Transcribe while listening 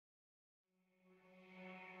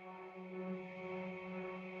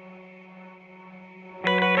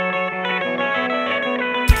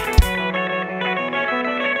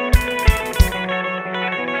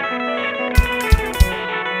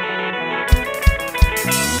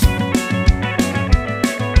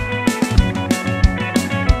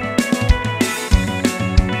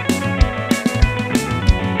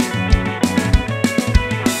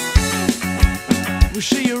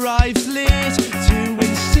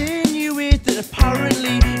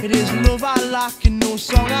It is love I lack, and no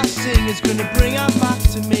song I sing is gonna bring her back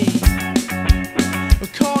to me.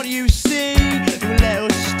 But can't you see?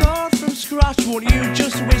 Let us start from scratch. Won't you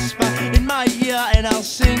just whisper in my ear, and I'll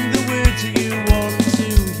sing the words that you want to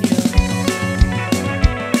hear.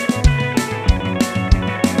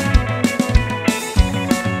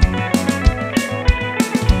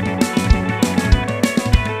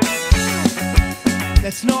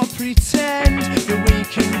 Let's not pretend that we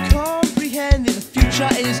can comprehend that the future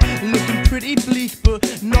is looking pretty bleak, but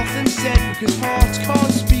nothing's said because hearts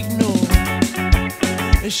can't speak, no.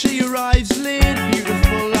 And she arrives late,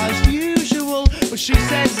 beautiful as usual, but she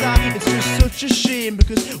says that it's just such a shame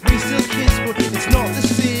because we still kiss, but it's not the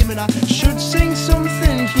same. And I should sing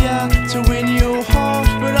something here to win your heart,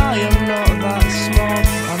 but I am not that smart,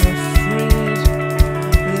 I'm afraid.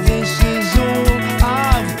 But this is all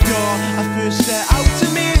I've got. I first set out to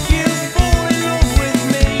make you fall in love with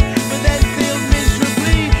me, but then failed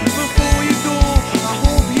miserably before you go. I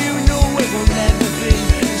hope you know it will never be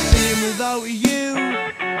the same without you.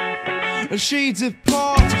 And she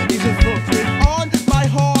departs, leaves a footprint on my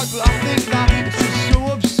heart, but I think that it's just so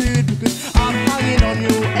absurd because I'm hanging on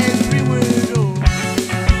your every word. Oh,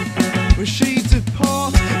 when she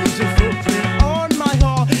departs, leaves a footprint on my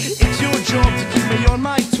heart. It's your job to keep me on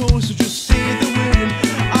my toes, so just say the word and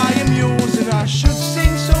I am yours. And I should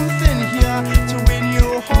sing something here to win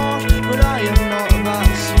your heart, but I am not that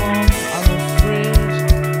smart, I'm afraid.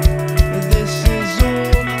 But this is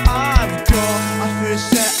all I've got. I first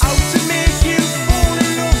set out to make you fall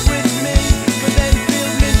in love with me, but then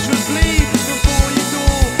failed miserably before you go.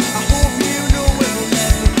 I hope you know it will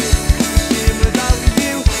never be the same without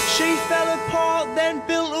you. She fell apart, then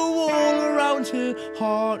built a wall around her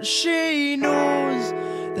heart. She knows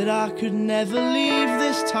that I could never leave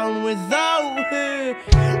this town without her.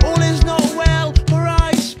 All is not well,